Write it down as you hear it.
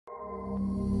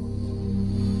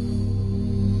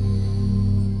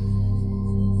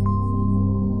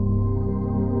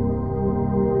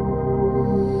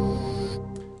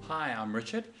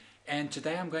Richard, and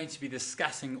today I'm going to be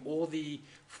discussing all the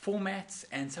formats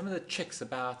and some of the tricks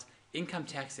about income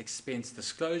tax expense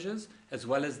disclosures, as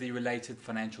well as the related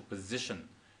financial position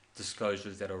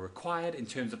disclosures that are required in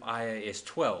terms of IAS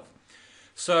 12.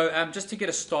 So just to get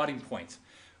a starting point,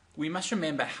 we must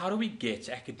remember, how do we get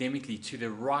academically to the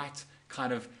right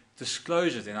kind of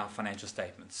disclosures in our financial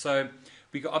statements? So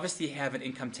we obviously have an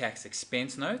income tax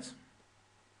expense note.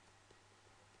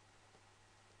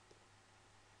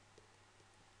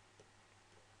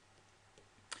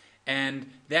 And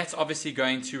that's obviously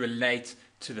going to relate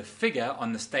to the figure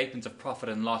on the statement of profit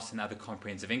and loss and other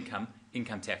comprehensive income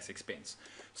tax expense.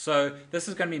 So this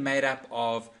is going to be made up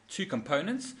of two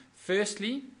components.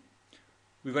 Firstly,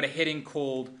 we've got a heading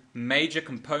called Major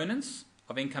Components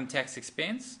of Income Tax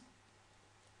Expense.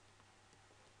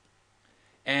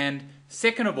 And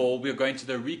second of all, we're going to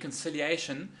the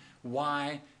reconciliation,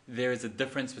 why there is a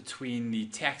difference between the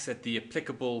tax at the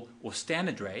applicable or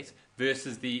standard rate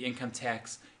versus the income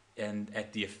tax and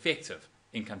at the effective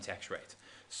income tax rate.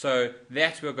 So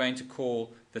that we're going to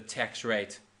call the tax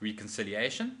rate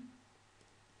reconciliation.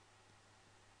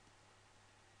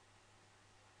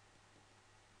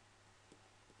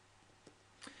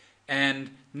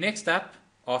 And next up,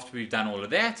 after we've done all of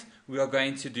that, we are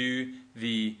going to do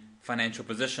the financial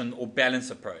position or balance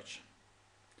approach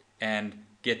and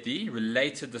get the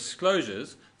related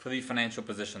disclosures for the financial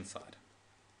position side.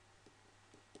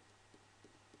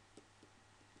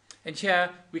 And here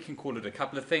we can call it a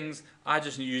couple of things. I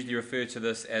just usually refer to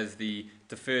this as the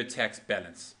deferred tax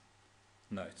balance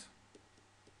note.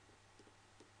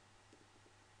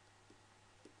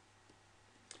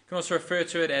 You can also refer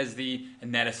to it as the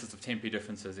analysis of temporary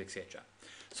differences, etc.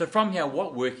 So from here,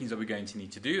 what workings are we going to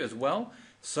need to do as well?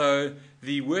 So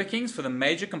the workings for the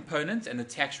major component and the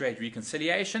tax rate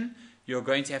reconciliation, you're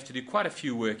going to have to do quite a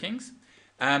few workings.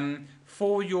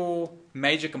 For your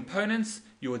major components,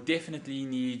 you will definitely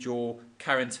need your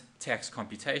current tax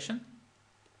computation.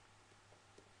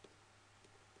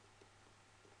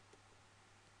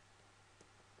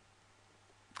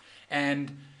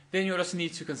 And then you'll also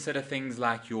need to consider things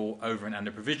like your over and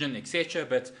under provision, etc.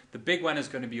 But the big one is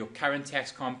going to be your current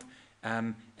tax comp,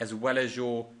 as well as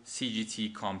your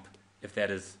CGT comp, if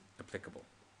that is applicable.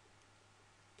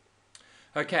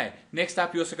 Okay, next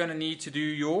up, you're also going to need to do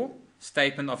your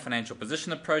statement of financial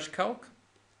position approach calc.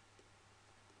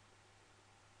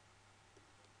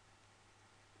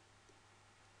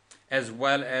 As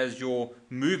well as your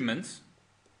movement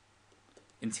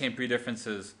in temporary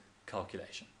differences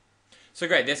calculation. So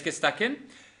great, let's get stuck in.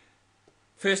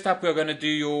 First up, we're going to do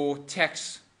your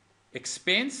tax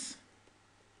expense.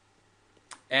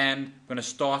 And we're going to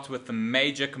start with the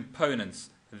major components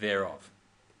thereof.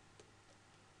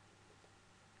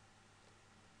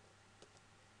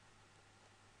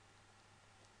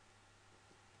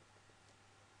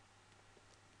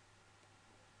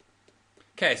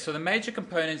 Okay, so the major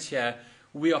components here,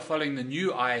 we are following the new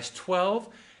IAS 12,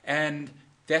 and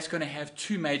that's going to have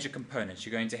two major components.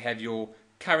 You're going to have your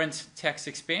current tax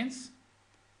expense,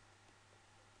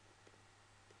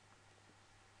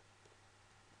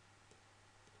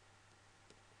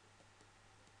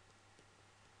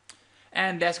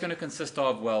 and that's going to consist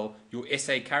of, well, your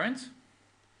SA current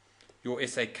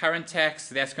tax.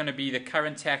 That's going to be the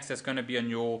current tax that's going to be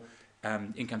on your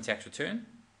income tax return.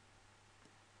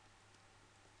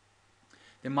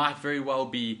 There might very well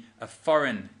be a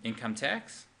foreign income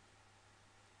tax,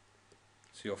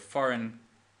 so your foreign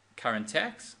current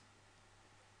tax.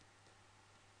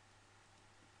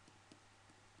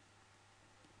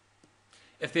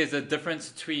 If there's a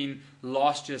difference between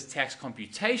last year's tax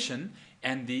computation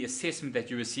and the assessment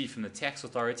that you receive from the tax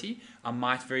authority, I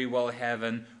might very well have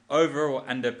an over or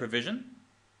under provision.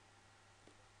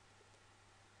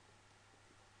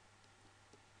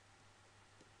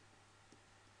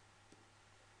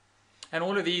 And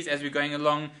all of these, as we're going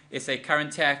along, SA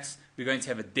current tax, we're going to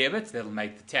have a debit that'll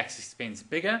make the tax expense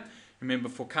bigger. Remember,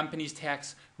 for companies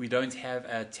tax, we don't have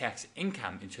a tax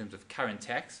income in terms of current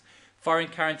tax. Foreign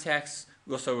current tax,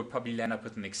 we also would probably land up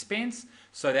with an expense.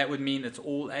 So that would mean it's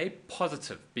all a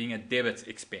positive, being a debit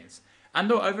expense.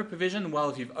 Under or over provision, well,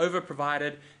 if you've over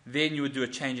provided, then you would do a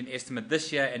change in estimate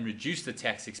this year and reduce the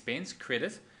tax expense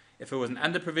credit. If it was an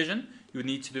under provision, you would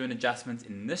need to do an adjustment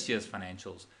in this year's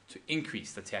financials to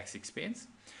increase the tax expense.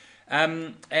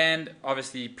 And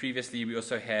obviously, previously, we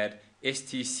also had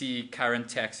STC current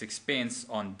tax expense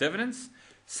on dividends.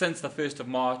 Since the 1st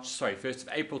of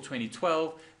April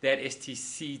 2012, that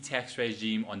STC tax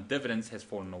regime on dividends has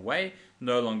fallen away,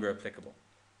 no longer applicable.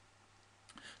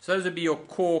 So those would be your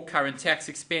core current tax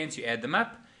expense. You add them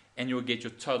up, and you'll get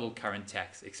your total current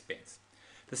tax expense.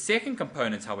 The second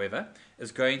component, however,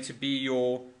 is going to be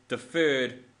your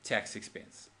deferred tax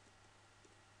expense.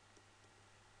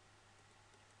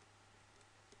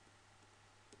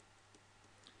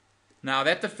 Now,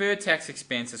 that deferred tax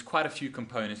expense has quite a few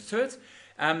components to it.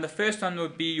 The first one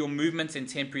would be your movements in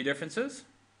temporary differences.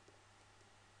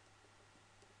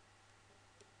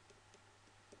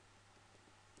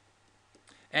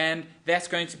 And that's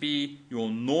going to be your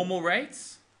normal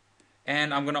rates.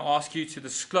 And I'm going to ask you to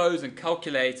disclose and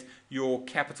calculate your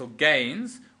capital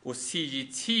gains or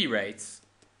CGT rates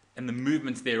and the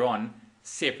movements thereon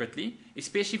separately,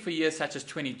 especially for years such as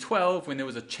 2012 when there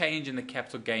was a change in the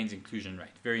capital gains inclusion rate.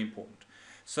 Very important.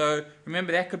 So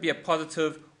remember, that could be a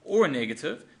positive or a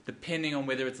negative depending on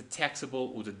whether it's a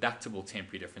taxable or deductible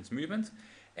temporary difference movement,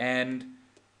 and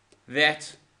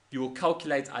that you will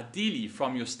calculate ideally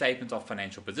from your statement of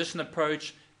financial position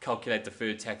approach, calculate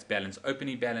deferred tax balance,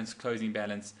 opening balance, closing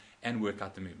balance, and work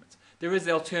out the movement. There is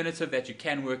the alternative that you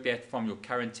can work that from your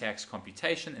current tax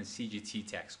computation and CGT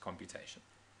tax computation.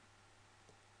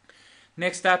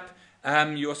 Next up,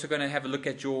 you're also going to have a look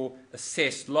at your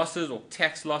assessed losses or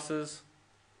tax losses.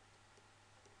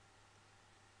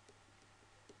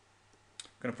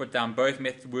 I'm going to put down both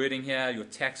method wording here. Your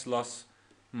tax loss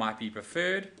might be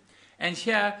preferred. And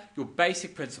here, your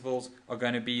basic principles are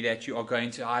going to be that you are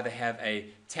going to either have a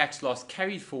tax loss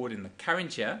carried forward in the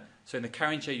current year. So in the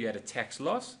current year, you had a tax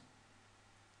loss.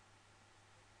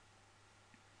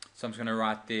 So I'm just going to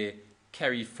write there,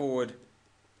 carry forward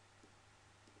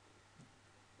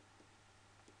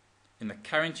in the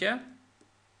current year.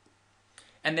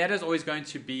 And that is always going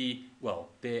to be, well,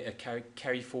 there a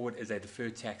carry forward is a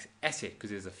deferred tax asset because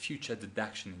there's a future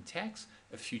deduction in tax,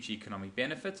 a future economic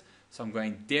benefit. So I'm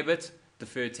going debit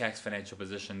deferred tax financial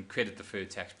position, credit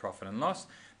deferred tax profit and loss.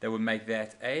 That would make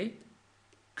that a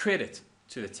credit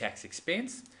to the tax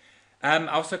expense. I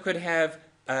also could have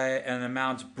an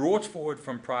amount brought forward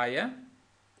from prior year.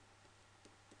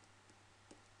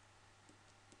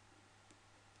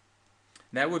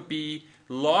 That would be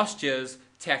last year's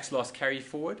tax loss carry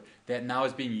forward that now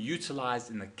is being utilized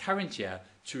in the current year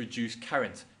to reduce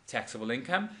current taxable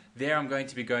income. There I'm going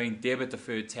to be going debit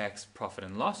deferred tax profit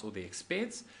and loss, or the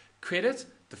expense, credit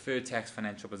deferred tax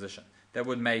financial position. That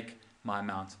would make my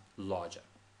amount larger.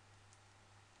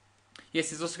 Yes,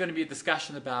 there's also going to be a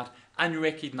discussion about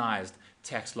unrecognized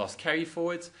tax loss carry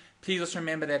forwards. Please also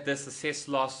remember that this assessed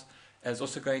loss is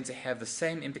also going to have the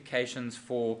same implications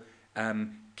for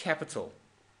capital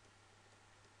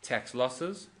tax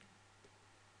losses.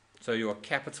 So your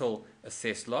capital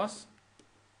assessed loss.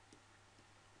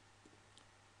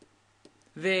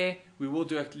 There, we will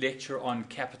do a lecture on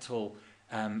capital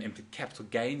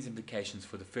gains implications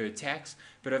for deferred tax.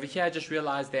 But over here, I just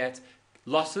realized that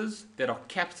losses that are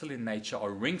capital in nature are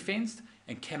ring-fenced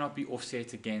and cannot be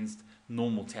offset against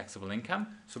normal taxable income.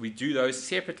 So we do those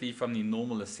separately from the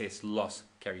normal assessed loss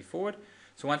carry forward.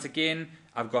 So once again,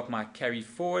 I've got my carry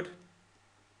forward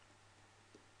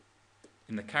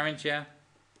in the current year,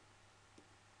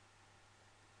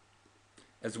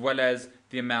 as well as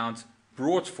the amount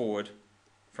brought forward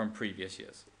from previous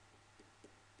years.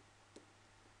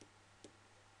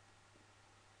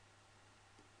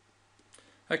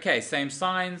 Okay, same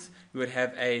signs. We would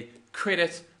have a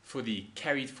credit for the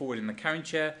carried forward in the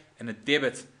current year and a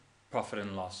debit profit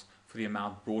and loss for the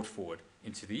amount brought forward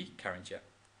into the current year.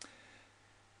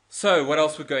 So what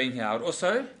else would go in here? I would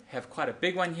also have quite a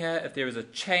big one here. If there is a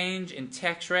change in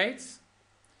tax rates,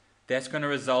 that's going to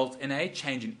result in a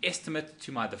change in estimate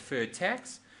to my deferred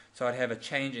tax. So I'd have a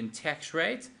change in tax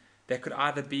rate that could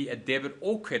either be a debit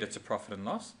or credit to profit and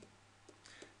loss,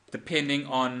 depending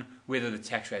on whether the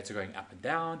tax rates are going up and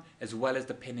down, as well as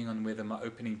depending on whether my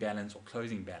opening balance or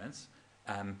closing balance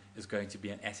is going to be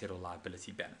an asset or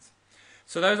liability balance.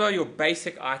 So those are your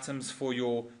basic items for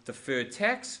your deferred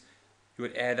tax. You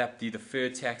would add up the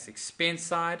deferred tax expense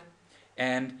side,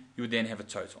 and you would then have a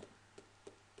total.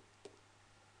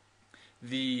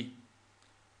 The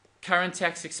current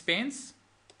tax expense,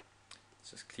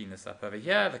 let's just clean this up over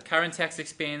here, the current tax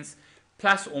expense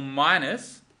plus or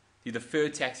minus the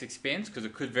deferred tax expense, because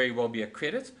it could very well be a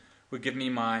credit, would give me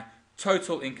my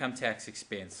total income tax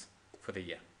expense for the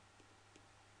year.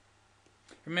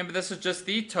 Remember, this is just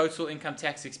the total income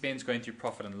tax expense going through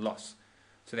profit and loss.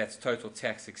 So that's total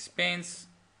tax expense,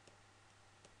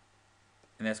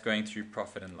 and that's going through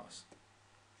profit and loss.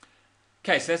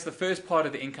 Okay, so that's the first part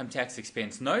of the income tax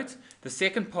expense note. The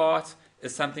second part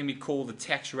is something we call the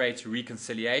tax rate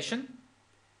reconciliation.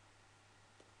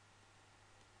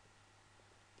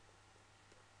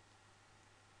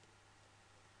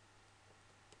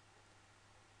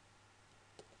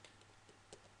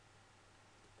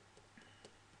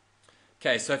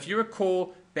 Okay, so if you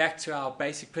recall back to our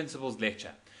basic principles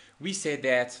lecture, we said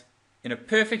that in a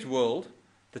perfect world,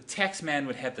 the tax man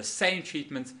would have the same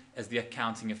treatment as the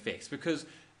accounting effects, because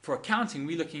for accounting,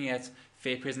 we're looking at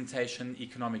fair presentation,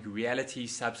 economic reality,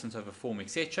 substance over form,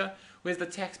 etc., whereas the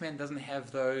tax man doesn't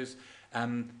have those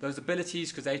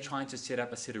abilities because they're trying to set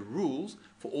up a set of rules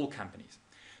for all companies.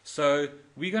 So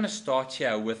we're going to start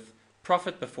here with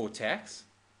profit before tax.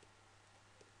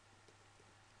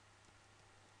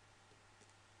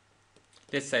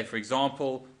 Let's say, for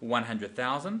example,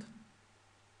 100,000.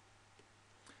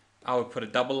 I would put a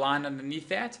double line underneath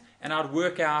that, and I'd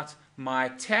work out my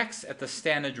tax at the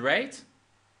standard rate,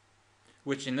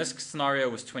 which in this scenario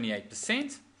was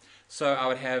 28%. So I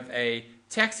would have a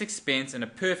tax expense in a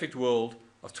perfect world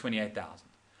of 28,000.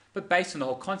 But based on the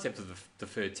whole concept of the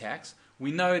deferred tax,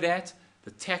 we know that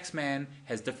the tax man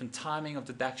has different timing of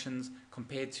deductions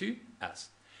compared to us.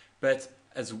 But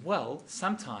as well,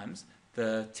 sometimes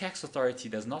the tax authority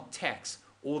does not tax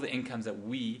all the incomes that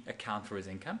we account for as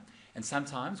income, and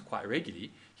sometimes, quite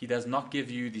regularly, he does not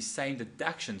give you the same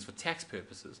deductions for tax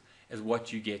purposes as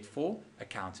what you get for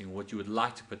accounting, or what you would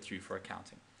like to put through for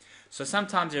accounting. So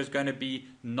sometimes there's going to be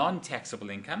non-taxable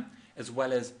income as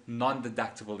well as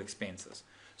non-deductible expenses.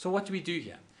 So what do we do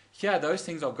here? Here, those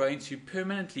things are going to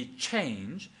permanently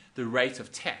change the rate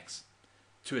of tax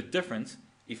to a different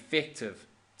effective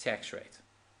tax rate.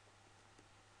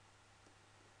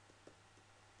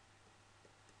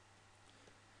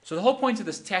 So the whole point of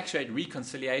this tax rate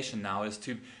reconciliation now is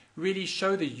to really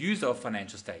show the user of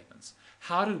financial statements.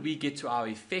 How did we get to our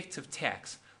effective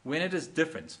tax when it is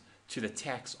different to the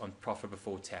tax on profit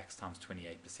before tax times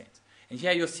 28%? And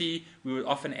here you'll see we would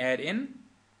often add in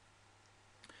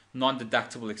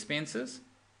non-deductible expenses.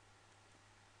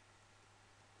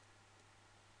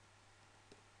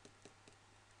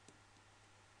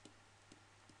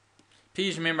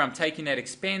 Please remember, I'm taking that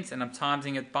expense and I'm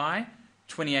timesing it by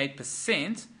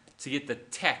 28% to get the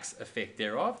tax effect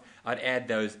thereof. I'd add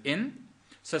those in.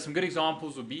 So some good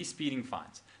examples would be speeding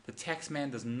fines. The tax man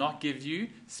does not give you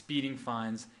speeding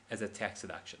fines as a tax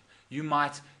deduction. You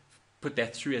might put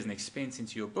that through as an expense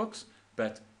into your books,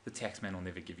 but the tax man will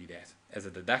never give you that as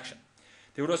a deduction.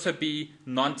 There would also be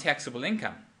non-taxable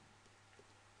income.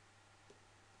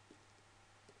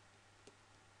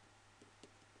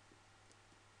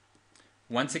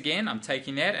 Once again, I'm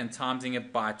taking that and timesing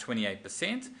it by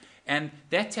 28%. And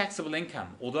that taxable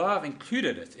income, although I've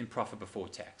included it in profit before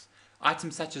tax,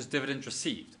 items such as dividends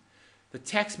received, the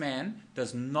tax man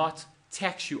does not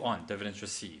tax you on dividends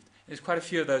received. There's quite a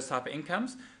few of those type of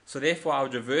incomes, so therefore I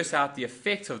would reverse out the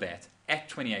effect of that at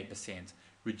 28%,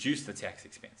 reduce the tax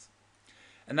expense.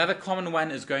 Another common one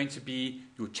is going to be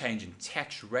your change in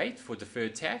tax rate for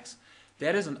deferred tax.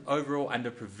 That is an overall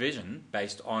under provision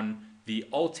based on the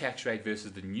old tax rate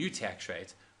versus the new tax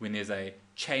rate when there's a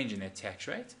change in that tax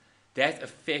rate. That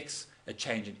affects a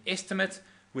change in estimate,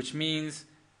 which means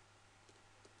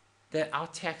that our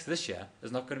tax this year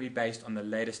is not going to be based on the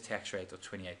latest tax rate of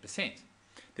 28%.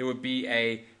 There would be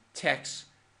a tax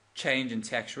change in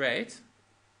tax rate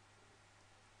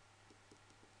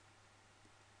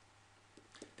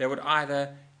that would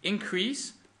either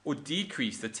increase or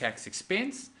decrease the tax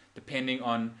expense depending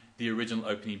on the original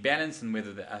opening balance and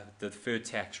whether the deferred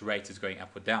tax rate is going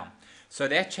up or down. So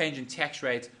that change in tax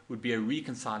rate would be a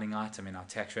reconciling item in our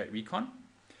tax rate recon.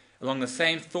 Along the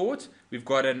same thought, we've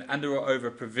got an under or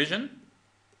over provision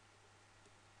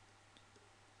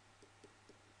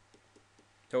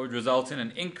that would result in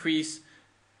an increase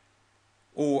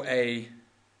or a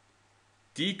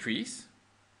decrease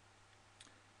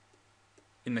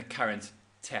in the current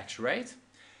tax rate.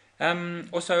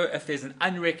 Also, if there's an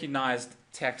unrecognized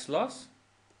tax loss,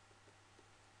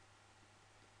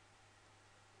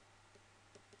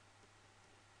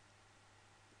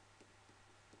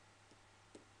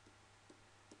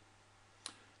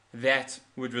 that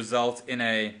would result in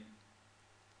a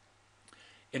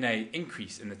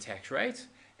increase in the tax rate.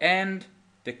 And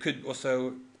there could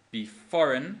also be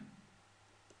foreign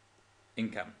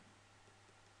income.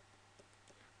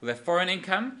 Well, that foreign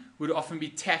income would often be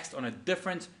taxed on a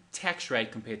different tax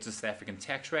rate compared to South African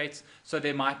tax rates. So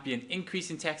there might be an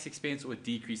increase in tax expense or a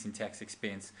decrease in tax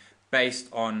expense based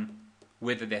on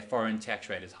whether their foreign tax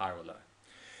rate is high or low.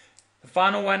 The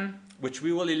final one, which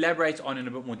we will elaborate on in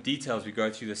a bit more detail as we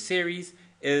go through the series,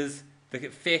 is the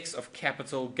effects of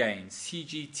capital gains,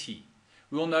 CGT.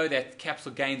 We all know that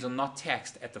capital gains are not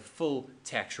taxed at the full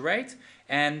tax rate,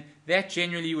 and that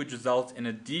generally would result in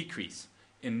a decrease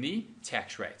in the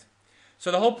tax rate.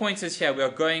 So the whole point is here we are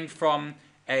going from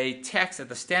a tax at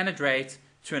the standard rate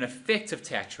to an effective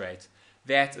tax rate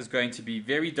that is going to be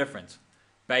very different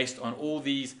based on all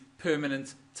these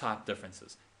permanent type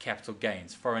differences, capital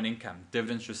gains, foreign income,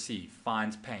 dividends received,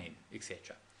 fines paid,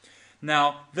 etc.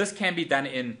 Now, this can be done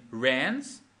in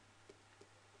rands,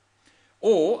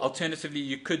 or alternatively,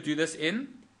 you could do this in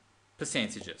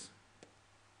percentages.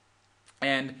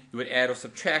 And you would add or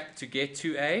subtract to get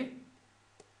to a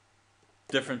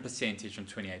different percentage from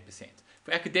 28%.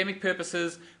 For academic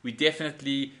purposes, we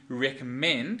definitely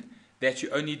recommend that you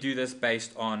only do this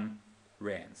based on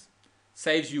rands.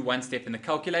 Saves you one step in the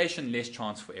calculation, less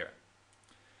chance for error.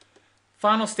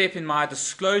 Final step in my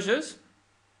disclosures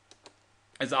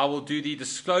is I will do the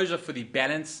disclosure for the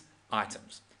balance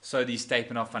items. So the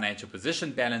statement of financial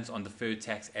position, balance on deferred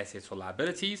tax assets or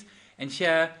liabilities. And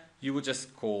here you will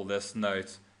just call this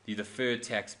note the deferred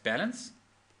tax balance.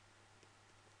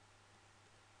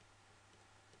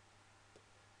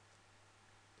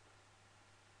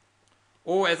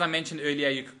 Or as I mentioned earlier,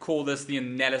 you could call this the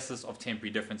analysis of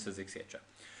temporary differences, etc.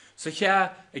 So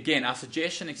here, again, our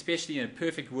suggestion, especially in a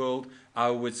perfect world, I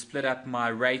would split up my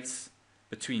rates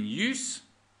between use,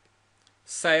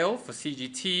 sale for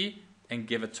CGT, and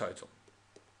give a total.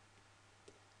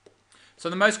 So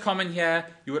the most common here,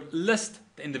 you would list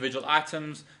the individual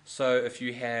items. So if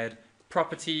you had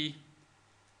property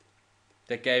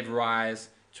that gave rise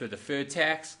to a deferred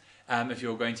tax, if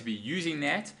you're going to be using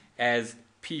that as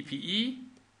PPE,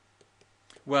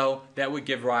 well, that would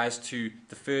give rise to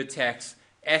deferred tax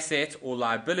asset or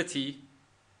liability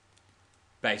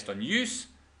based on use.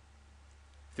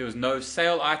 If there was no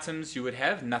sale items, you would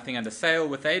have nothing under sale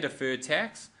with a deferred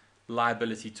tax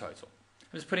liability total.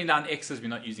 I'm just putting down X's, we're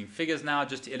not using figures now,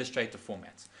 just to illustrate the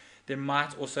formats. There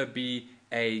might also be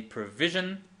a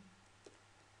provision.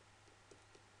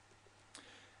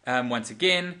 Once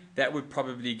again, that would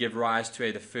probably give rise to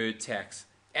a deferred tax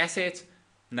asset,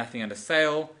 nothing under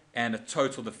sale, and a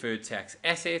total deferred tax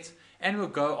asset. And we'll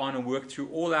go on and work through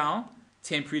all our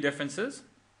temporary differences.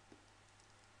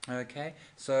 Okay,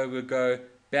 so we'll go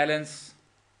balance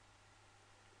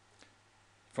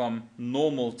from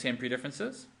normal temporary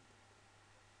differences.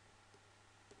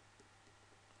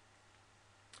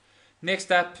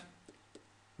 Next up,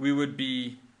 we would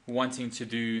be wanting to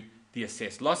do the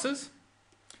assessed losses.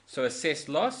 So assessed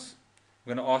loss,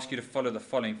 we're going to ask you to follow the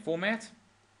following format.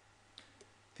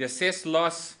 The assessed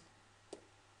loss,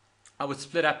 I would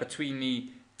split up between the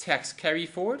tax carry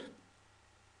forward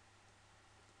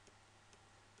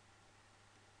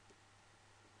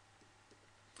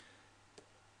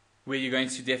where you're going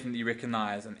to definitely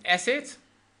recognize an asset,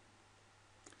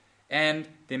 and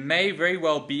there may very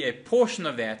well be a portion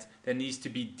of that that needs to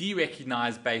be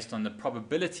de-recognized based on the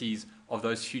probabilities of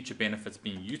those future benefits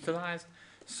being utilized.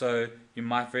 So you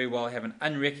might very well have an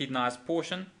unrecognized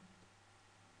portion,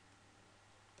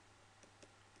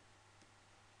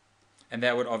 and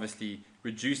that would obviously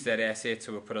reduce that asset,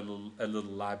 so we'll put a little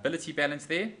liability balance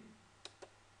there,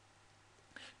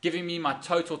 giving me my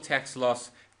total tax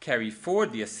loss carry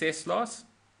forward, the assessed loss,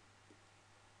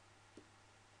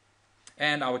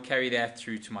 and I would carry that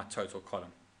through to my total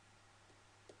column.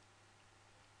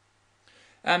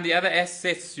 The other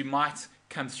assets you might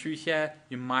come through here,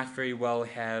 you might very well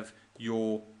have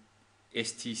your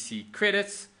STC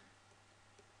credits,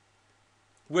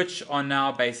 which are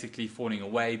now basically falling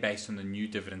away based on the new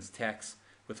dividends tax,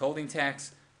 withholding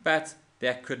tax, but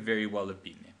that could very well have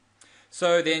been there.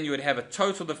 So then you would have a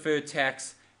total deferred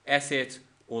tax asset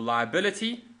or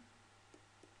liability,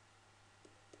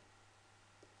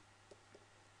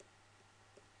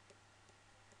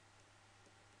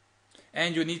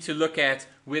 and you'll need to look at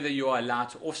whether you are allowed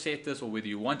to offset this or whether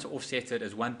you want to offset it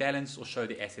as one balance or show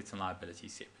the assets and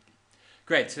liabilities separately.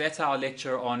 Great, so that's our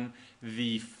lecture on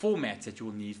the format that you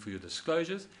will need for your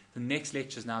disclosures. The next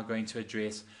lecture is now going to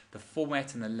address the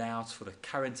format and the layouts for the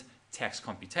current tax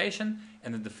computation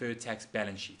and the deferred tax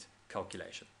balance sheet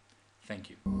calculation. Thank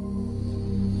you.